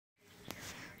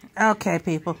Okay,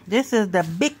 people. This is the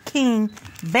Big King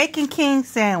Bacon King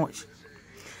sandwich.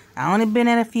 I only been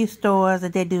in a few stores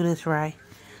that they do this right.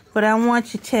 But I want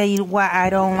to tell you why I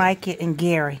don't like it in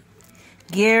Gary,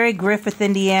 Griffith,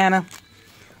 Indiana.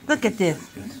 Look at this.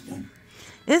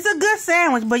 It's a good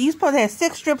sandwich, but you're supposed to have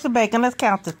 6 strips of bacon. Let's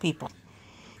count this, people.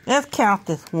 Let's count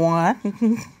this.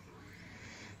 1,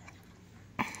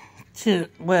 2.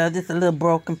 Well, this is a little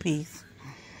broken piece.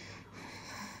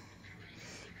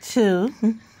 2,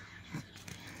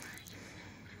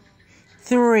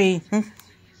 3.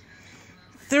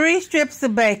 3 strips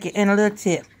of bacon and a little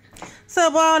tip. So,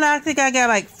 well, I think I got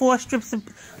like 4 strips of...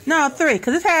 No, 3.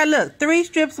 Because this is how it looks. 3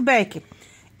 strips of bacon.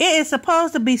 It is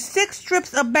supposed to be 6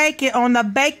 strips of bacon on the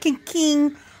Bacon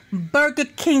King Burger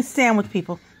King sandwich,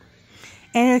 people.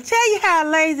 And to tell you how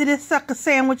lazy this sucker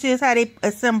sandwich is, how they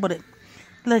assembled it.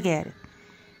 Look at it.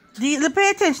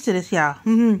 Pay attention to this, y'all.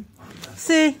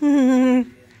 See?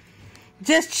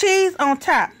 Just cheese on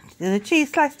top. Is a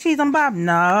slice of cheese on bottom?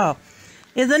 No.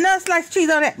 Is another slice of cheese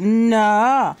on that?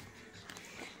 No.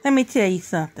 Let me tell you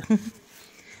something.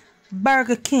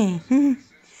 Burger King.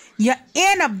 You're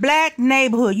in a black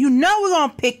neighborhood. You know we're going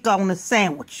to pick on the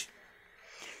sandwich.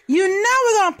 You know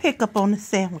we're going to pick up on the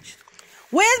sandwich.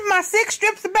 Where's my 6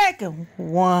 strips of bacon?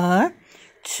 1,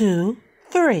 2,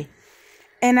 3.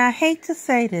 And I hate to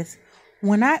say this.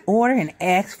 When I order and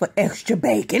ask for extra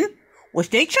bacon, which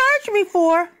they charge me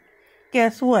for,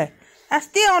 guess what? I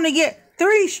still only get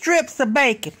 3 strips of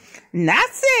bacon. Not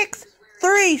 6.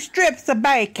 3 strips of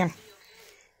bacon.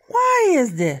 Why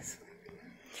is this?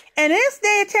 And this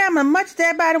day and time, as much as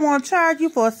everybody want to charge you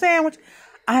for a sandwich,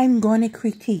 I'm going to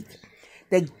critique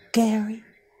the Gary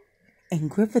and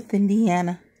Griffith,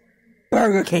 Indiana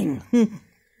Burger King.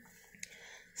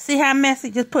 See how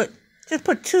messy? Just put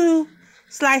 2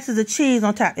 slices of cheese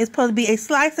on top. It's supposed to be a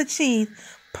slice of cheese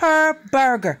per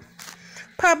burger.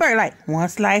 Per burger. Like 1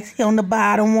 slice here on the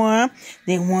bottom one,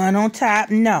 then 1 on top.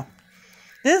 No.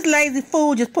 This lazy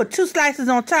fool just put 2 slices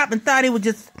on top and thought it was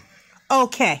just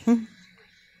okay.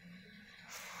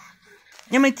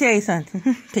 Let me tell you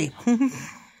something, people.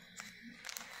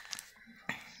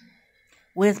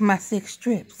 Where's my 6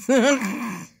 strips?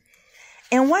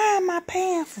 And why am I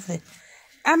paying for it?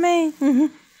 I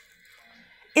mean,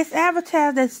 it's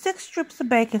advertised that 6 strips of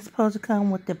bacon is supposed to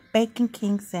come with the Bacon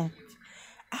King sandwich.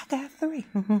 I got 3.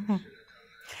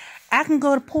 I can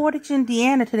go to Portage,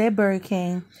 Indiana to that Burger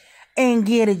King and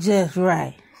get it just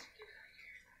right.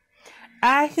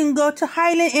 I can go to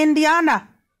Highland, Indiana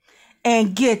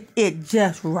and get it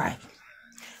just right.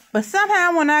 But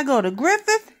somehow when I go to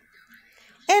Griffith,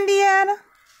 Indiana,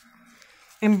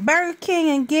 and Burger King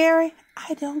and Gary,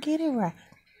 I don't get it right.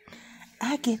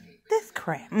 I get this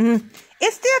crap. It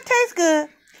still tastes good,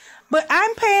 but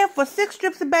I'm paying for 6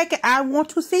 strips of bacon. I want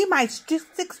to see my 6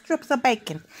 strips of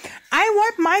bacon. I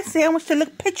want my sandwich to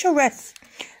look picturesque,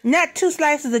 not 2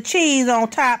 slices of cheese on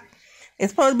top.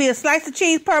 It's supposed to be a slice of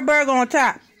cheese per burger on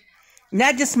top.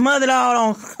 Not just smothered all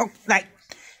on, like,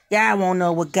 y'all won't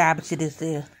know what garbage this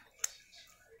is.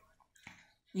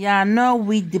 Y'all know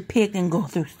we depict and go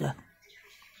through stuff.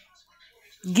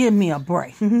 Give me a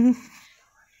break.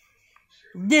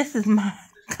 This is my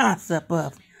concept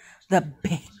of the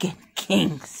Bacon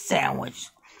King sandwich.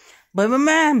 But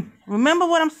remember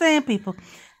what I'm saying, people.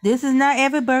 This is not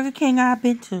every Burger King I've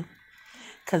been to.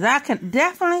 Because I can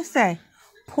definitely say,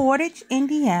 Portage,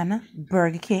 Indiana,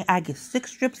 Burger King, I get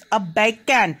 6 strips of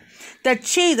bacon. The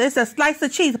cheese, it's a slice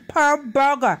of cheese per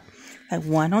burger. Like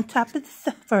 1 on top of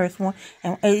the first one.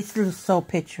 And it's so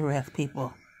picturesque,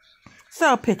 people.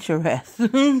 So picturesque.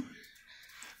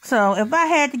 So if I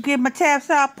had to give my taps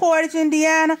out Portage,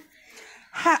 Indiana,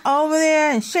 over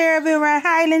there in Sherrville, around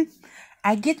Highland,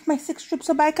 I get my 6 strips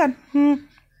of bacon.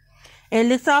 It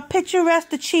looks all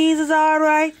picturesque. The cheese is all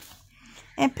right.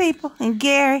 And people, and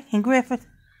Gary and Griffith,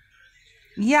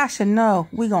 y'all should know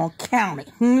we're going to count it.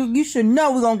 You should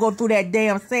know we're going to go through that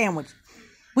damn sandwich.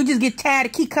 We just get tired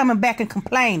of keep coming back and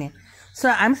complaining. So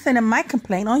I'm sending my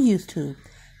complaint on YouTube.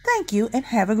 Thank you and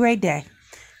have a great day.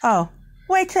 Oh,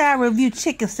 wait till I review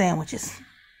chicken sandwiches.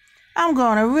 I'm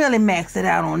going to really max it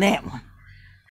out on that one.